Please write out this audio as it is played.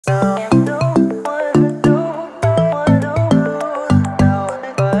Okay,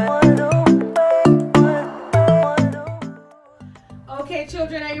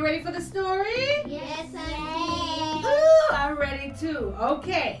 children, are you ready for the story? Yes, Auntie. Ooh, I'm ready too.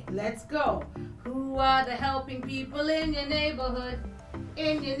 Okay, let's go. Who are the helping people in your neighborhood?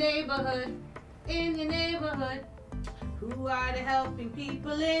 In your neighborhood? In your neighborhood? Who are the helping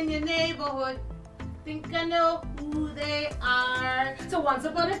people in your neighborhood? Think I know who they are. So once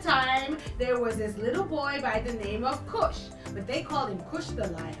upon a time, there was this little boy by the name of Kush, but they called him Kush the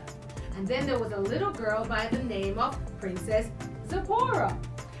lion. And then there was a little girl by the name of Princess Zipporah.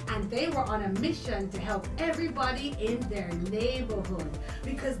 And they were on a mission to help everybody in their neighborhood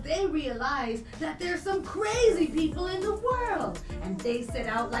because they realized that there's some crazy people in the world. And they set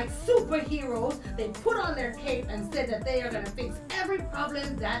out like superheroes. They put on their cape and said that they are going to fix every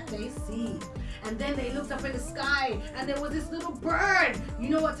problem that they see. And then they looked up in the sky and there was this little bird. You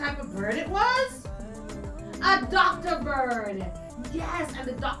know what type of bird it was? A doctor bird. Yes, and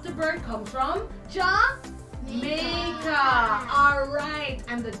the doctor bird comes from Jamaica. All right,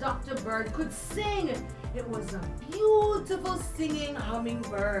 and the doctor bird could sing. It was a beautiful singing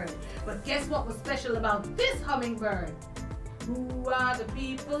hummingbird. But guess what was special about this hummingbird? Who are the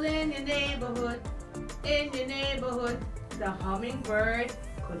people in your neighborhood? In your neighborhood, the hummingbird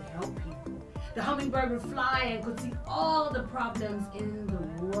could help people. The hummingbird would fly and could see all the problems in the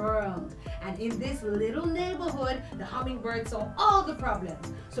world. And in this little neighborhood, the hummingbird saw all the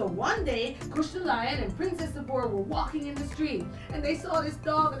problems. So one day, Kush the lion and Princess Zipporah were walking in the street. And they saw this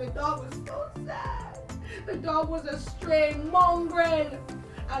dog, and the dog was so sad. The dog was a stray mongrel.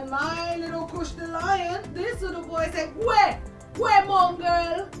 And my little Kush the lion, this little boy said, where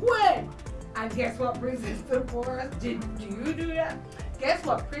mongrel, where? And guess what Princess Zipporah did? Do you do that? Guess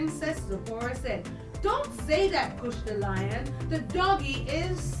what Princess Zipporah said? Don't say that, Kush the lion. The doggy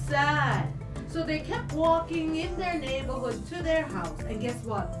is sad. So they kept walking in their neighborhood to their house. And guess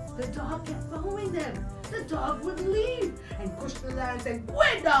what? The dog kept following them. The dog wouldn't leave. And Kush the lion said,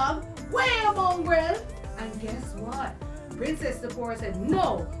 where dog? Where mongrel? And guess what? Princess Zipporah said,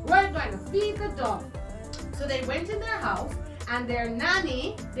 no, we're going to feed the dog. So they went in their house and their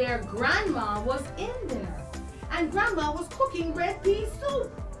nanny, their grandma, was in there. And grandma was cooking red pea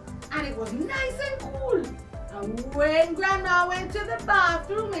soup. And it was nice and cool. And when grandma went to the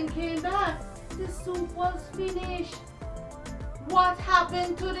bathroom and came back, the soup was finished. What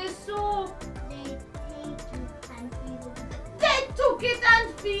happened to the soup? They took it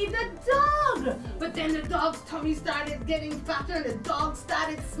and feed the dog. But then the dog's tummy started getting fatter and the dog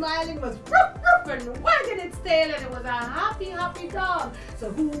started smiling, was ruff, ruff, and wagging its tail, and it was a happy, happy dog.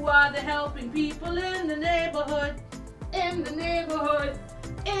 So who are the helping people in the neighborhood? In the neighborhood,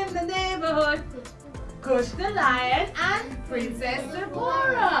 in the neighborhood. Kush the lion and Princess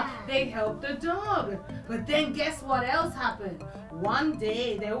Zipporah. They helped the dog. But then guess what else happened? One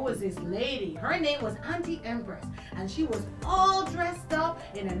day there was this lady. Her name was Auntie Emprezz. And she was all dressed up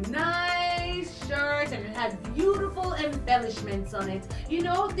in a nice shirt and it had beautiful embellishments on it. You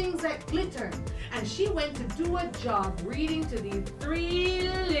know, things like glitter. And she went to do a job reading to these 3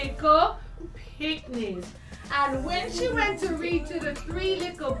 little picnics. And when she went to read to the 3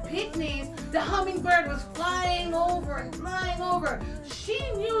 little picnics, the hummingbird was flying over and flying over. She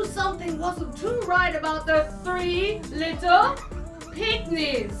knew something wasn't too right about the 3 little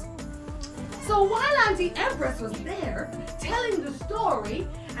picnics. So while Auntie Emprezz was there telling the story,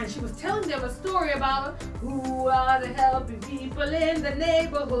 and she was telling them a story about who are the helping people in the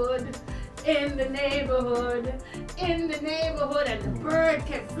neighborhood, in the neighborhood, in the neighborhood, and the bird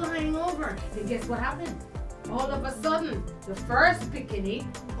kept flying over. And guess what happened? All of a sudden, the first picnic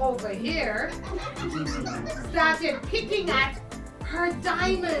over here started picking at her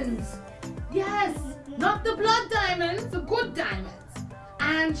diamonds. Yes, not the blood diamonds, the good diamonds.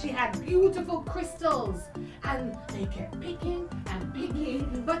 And she had beautiful crystals. And they kept picking and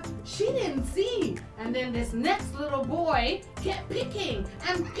picking, but she didn't see. And then this next little boy kept picking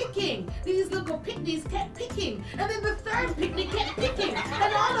and picking. These little picnics kept picking. And then the third picnic kept picking.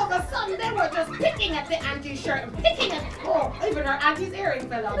 And all of a sudden, they were just picking at the auntie's shirt and picking at, oh, even her auntie's earring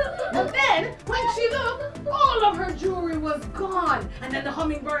fell off. And then, when she looked, all of her jewelry was gone. And then the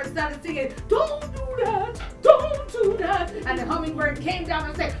hummingbird started singing, don't do that, don't do that. And the hummingbird came down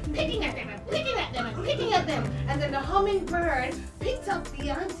and said, picking at them and picking at them and picking at them. And then the hummingbird picked up the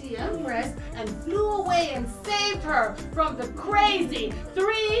Auntie Emprezz and flew away and saved her from the crazy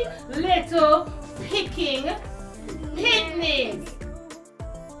 3 little picking picnics.